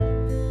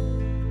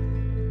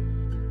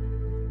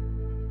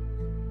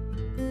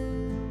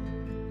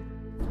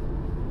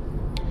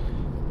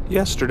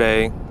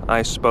Yesterday,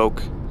 I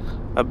spoke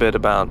a bit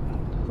about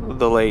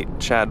the late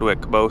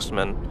Chadwick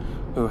Boseman,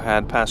 who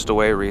had passed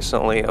away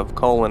recently of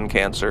colon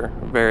cancer,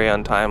 very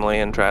untimely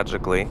and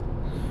tragically.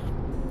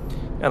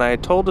 And I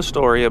told a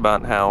story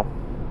about how,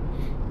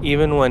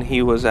 even when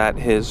he was at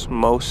his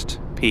most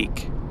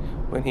peak,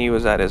 when he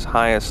was at his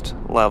highest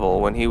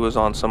level, when he was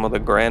on some of the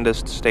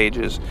grandest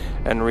stages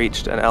and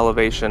reached an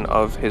elevation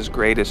of his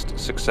greatest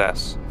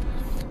success,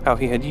 how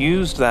he had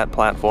used that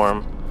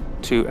platform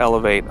to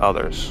elevate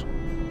others.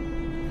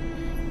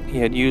 He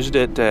had used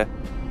it to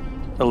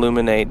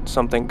illuminate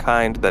something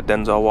kind that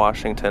Denzel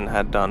Washington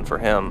had done for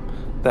him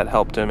that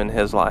helped him in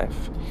his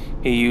life.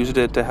 He used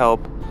it to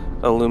help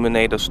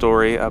illuminate a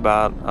story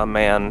about a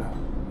man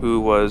who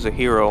was a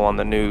hero on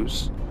the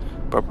news,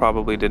 but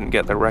probably didn't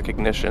get the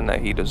recognition that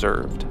he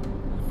deserved.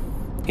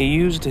 He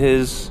used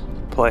his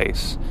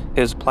place,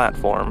 his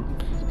platform,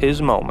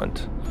 his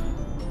moment.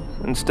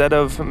 Instead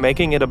of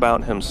making it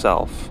about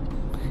himself,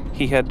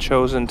 he had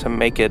chosen to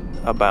make it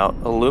about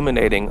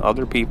illuminating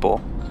other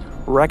people,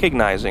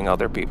 recognizing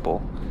other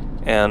people,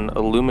 and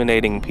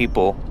illuminating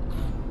people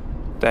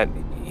that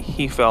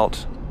he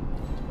felt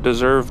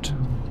deserved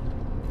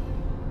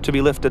to be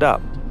lifted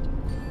up.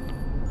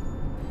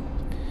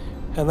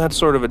 And that's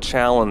sort of a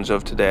challenge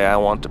of today I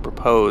want to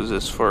propose,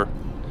 is for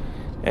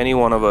any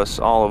one of us,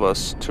 all of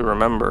us, to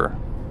remember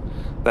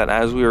that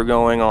as we are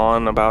going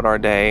on about our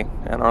day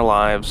and our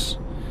lives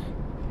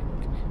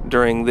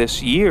during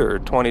this year,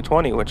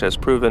 2020, which has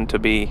proven to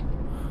be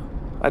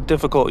a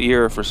difficult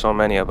year for so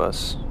many of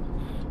us,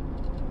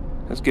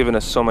 has given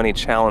us so many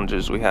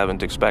challenges we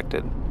haven't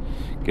expected,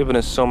 given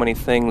us so many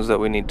things that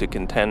we need to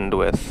contend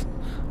with,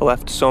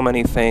 left so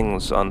many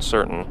things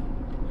uncertain,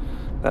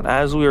 that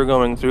as we are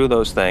going through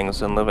those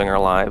things and living our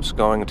lives,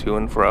 going to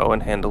and fro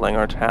and handling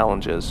our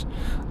challenges,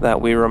 that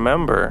we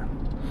remember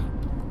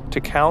to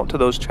count to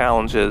those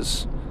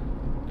challenges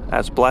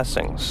as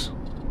blessings.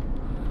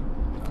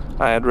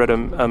 I had read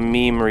a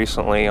meme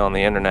recently on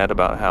the internet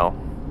about how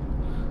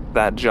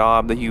that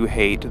job that you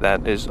hate,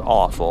 that is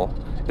awful,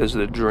 is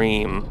the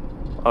dream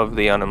of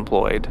the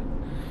unemployed,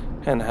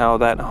 and how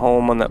that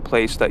home and that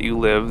place that you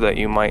live that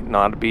you might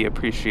not be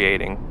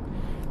appreciating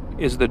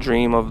is the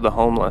dream of the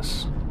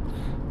homeless,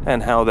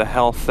 and how the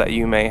health that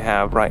you may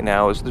have right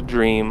now is the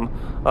dream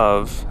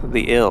of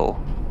the ill.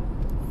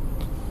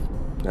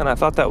 And I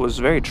thought that was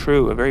very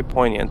true and very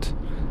poignant,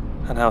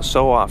 and how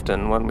so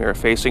often when we are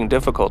facing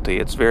difficulty,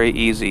 it's very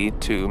easy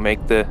to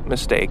make the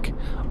mistake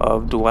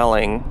of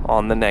dwelling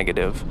on the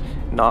negative,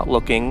 not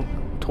looking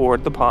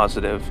toward the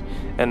positive,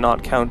 and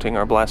not counting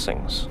our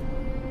blessings.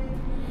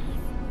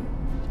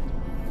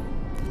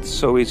 It's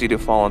so easy to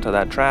fall into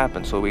that trap,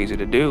 and so easy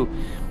to do.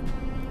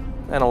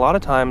 And a lot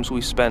of times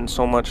we spend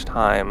so much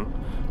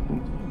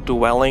time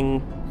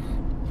dwelling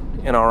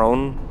in our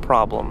own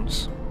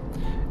problems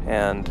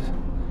and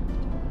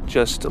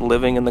just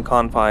living in the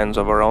confines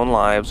of our own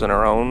lives and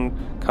our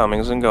own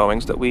comings and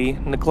goings that we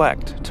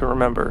neglect to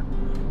remember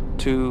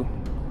to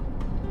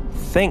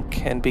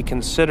think and be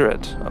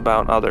considerate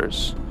about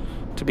others,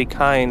 to be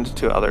kind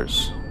to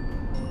others.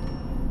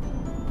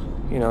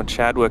 You know,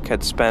 Chadwick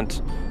had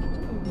spent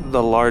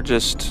the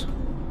largest,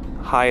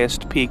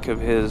 highest peak of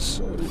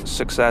his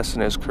success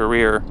in his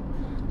career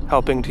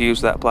helping to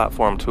use that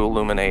platform to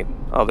illuminate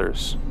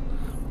others.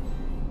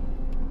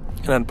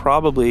 And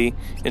probably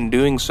in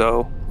doing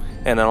so,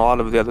 and a lot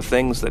of the other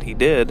things that he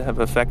did, have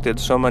affected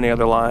so many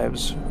other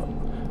lives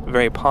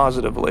very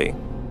positively.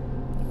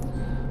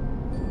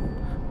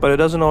 But it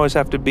doesn't always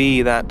have to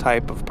be that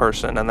type of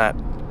person and that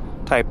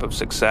type of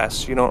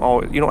success. You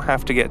don't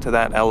have to get to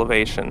that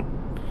elevation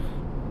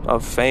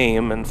of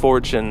fame and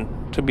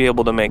fortune to be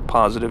able to make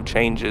positive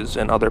changes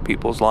in other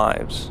people's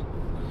lives.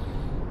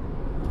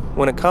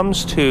 When it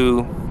comes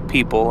to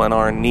people and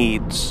our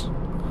needs,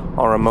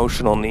 our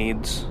emotional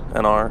needs,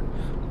 and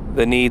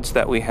the needs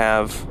that we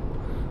have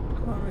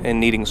in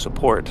needing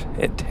support,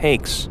 it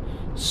takes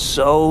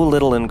so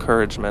little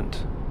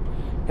encouragement.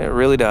 It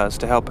really does,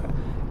 to help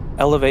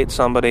elevate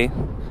somebody,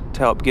 to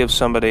help give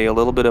somebody a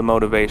little bit of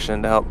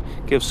motivation, to help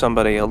give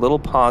somebody a little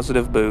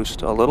positive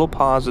boost, a little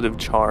positive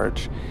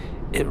charge.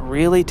 It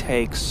really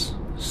takes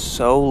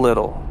so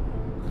little.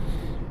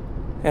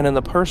 And in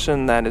the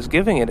person that is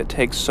giving it, it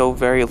takes so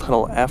very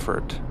little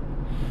effort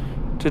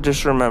to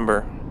just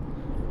remember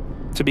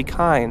to be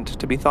kind,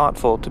 to be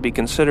thoughtful, to be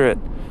considerate,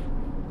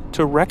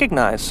 to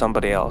recognize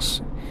somebody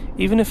else,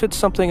 even if it's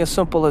something as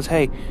simple as,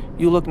 hey,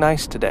 you look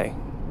nice today.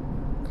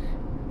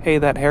 Hey,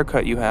 that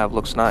haircut you have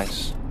looks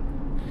nice.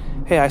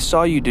 Hey, I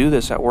saw you do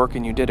this at work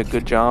and you did a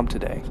good job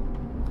today.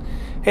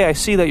 Hey, I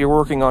see that you're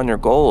working on your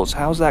goals.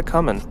 How's that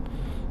coming?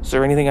 Is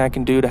there anything I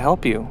can do to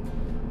help you?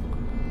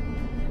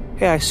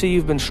 Hey, I see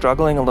you've been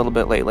struggling a little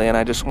bit lately, and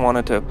I just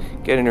wanted to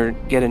get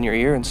in your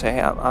ear and say,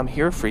 hey, I'm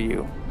here for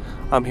you.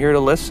 I'm here to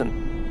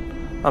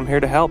listen. I'm here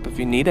to help. If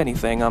you need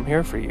anything, I'm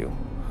here for you.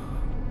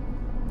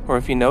 Or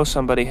if you know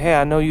somebody, hey,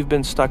 I know you've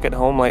been stuck at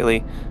home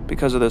lately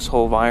because of this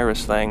whole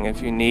virus thing.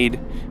 If you need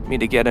me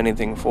to get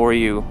anything for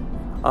you,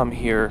 I'm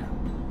here.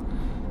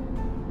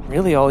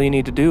 Really, all you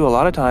need to do a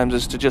lot of times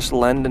is to just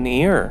lend an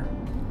ear.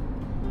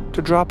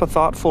 to drop a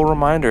thoughtful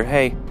reminder,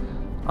 hey,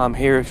 I'm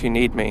here if you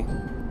need me.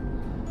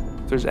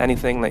 If there's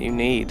anything that you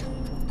need,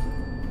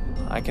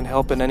 I can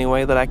help in any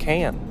way that I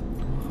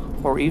can.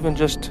 Or even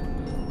just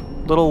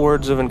little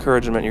words of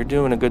encouragement. You're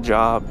doing a good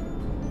job.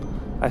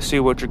 I see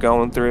what you're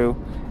going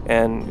through,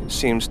 and it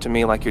seems to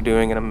me like you're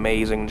doing an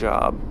amazing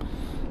job.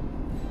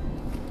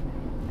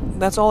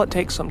 That's all it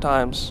takes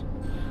sometimes.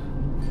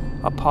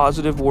 A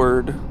positive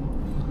word,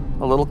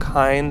 a little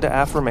kind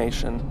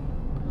affirmation,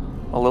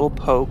 a little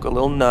poke, a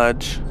little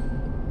nudge.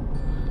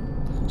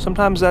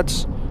 Sometimes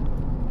that's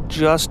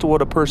just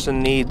what a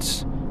person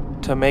needs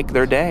to make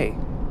their day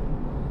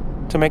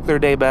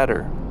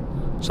better.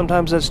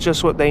 Sometimes that's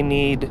just what they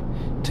need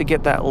to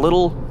get that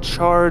little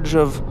charge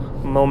of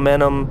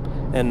momentum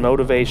and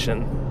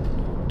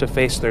motivation to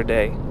face their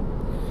day.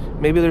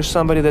 Maybe there's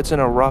somebody that's in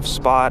a rough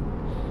spot,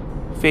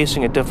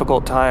 facing a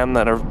difficult time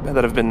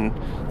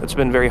that's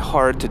been very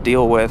hard to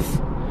deal with,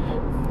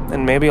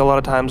 and maybe a lot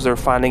of times they're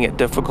finding it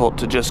difficult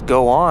to just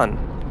go on,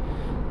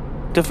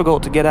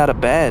 difficult to get out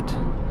of bed,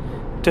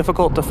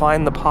 difficult to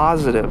find the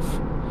positive,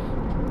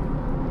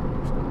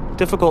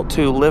 difficult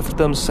to lift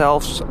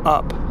themselves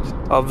up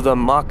of the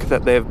muck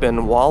that they've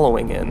been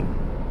wallowing in.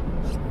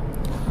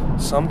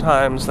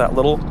 Sometimes that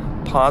little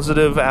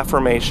positive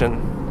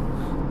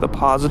affirmation, the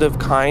positive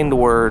kind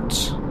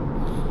words,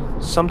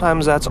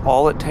 sometimes that's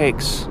all it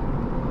takes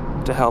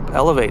to help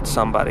elevate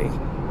somebody.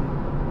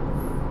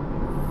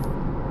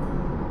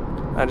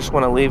 I just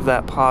want to leave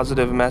that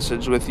positive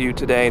message with you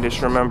today.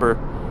 Just remember,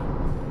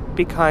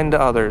 be kind to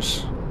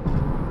others.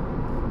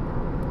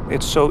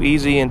 It's so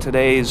easy in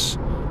today's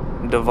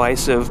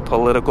divisive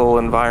political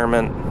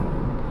environment.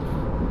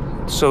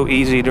 It's so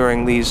easy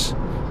during these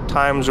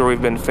times where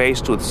we've been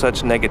faced with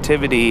such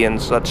negativity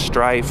and such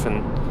strife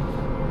and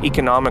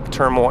economic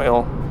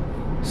turmoil,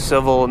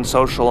 civil and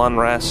social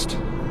unrest,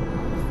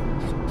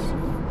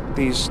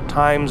 these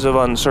times of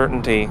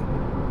uncertainty,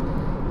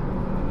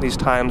 these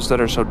times that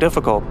are so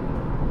difficult.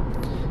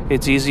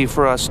 It's easy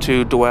for us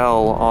to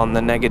dwell on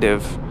the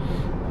negative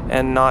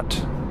and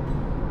not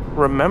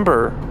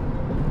remember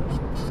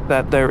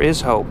that there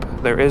is hope,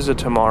 there is a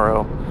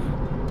tomorrow.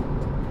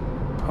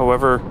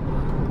 However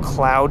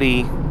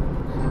cloudy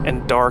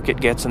and dark it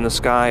gets in the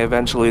sky,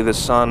 eventually the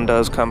sun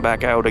does come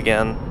back out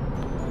again.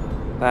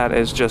 That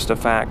is just a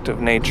fact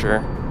of nature,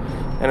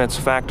 and it's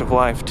a fact of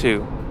life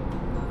too.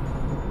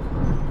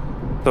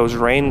 Those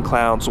rain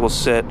clouds will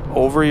sit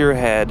over your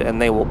head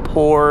and they will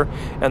pour,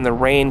 and the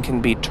rain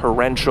can be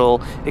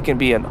torrential. It can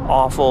be an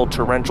awful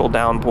torrential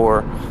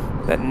downpour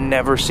that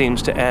never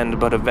seems to end,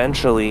 but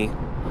eventually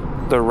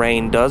the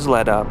rain does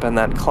let up, and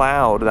that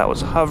cloud that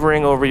was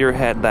hovering over your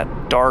head,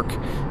 that dark,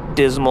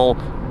 dismal,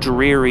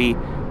 dreary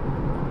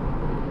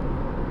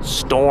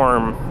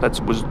storm that's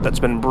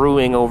been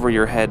brewing over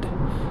your head,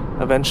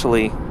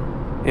 eventually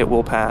it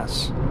will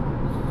pass.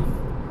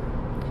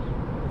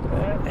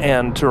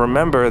 And to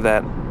remember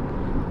that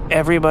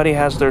everybody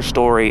has their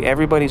story,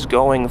 everybody's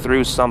going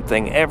through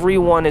something,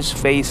 everyone is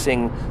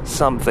facing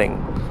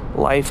something.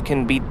 Life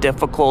can be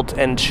difficult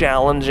and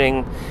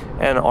challenging,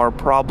 and our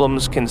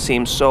problems can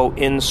seem so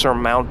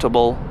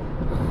insurmountable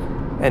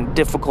and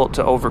difficult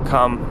to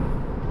overcome.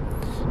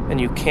 And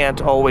you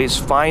can't always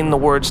find the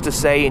words to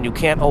say, and you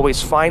can't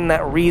always find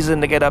that reason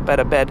to get up out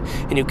of bed,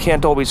 and you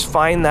can't always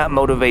find that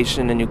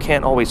motivation, and you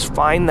can't always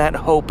find that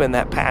hope and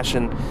that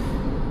passion.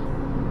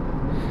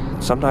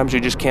 Sometimes you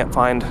just can't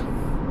find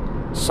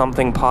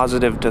something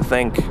positive to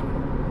think.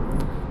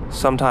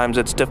 Sometimes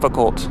it's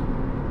difficult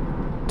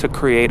to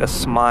create a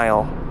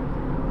smile.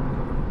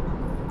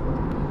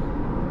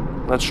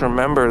 Let's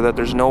remember that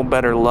there's no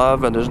better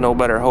love, and there's no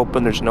better hope,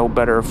 and there's no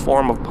better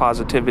form of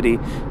positivity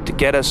to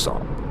get us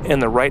in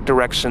the right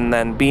direction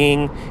than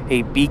being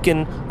a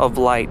beacon of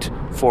light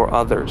for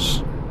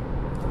others.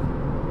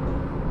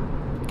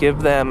 Give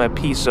them a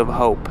piece of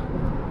hope,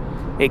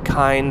 a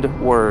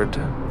kind word,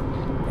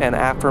 an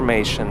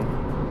affirmation.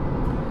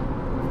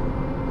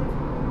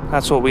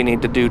 That's what we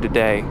need to do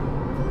today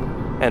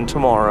and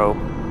tomorrow,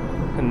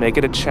 and make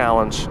it a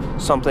challenge,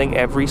 something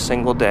every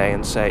single day,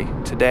 and say,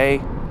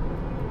 today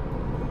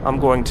I'm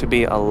going to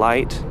be a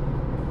light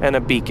and a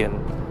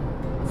beacon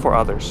for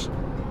others.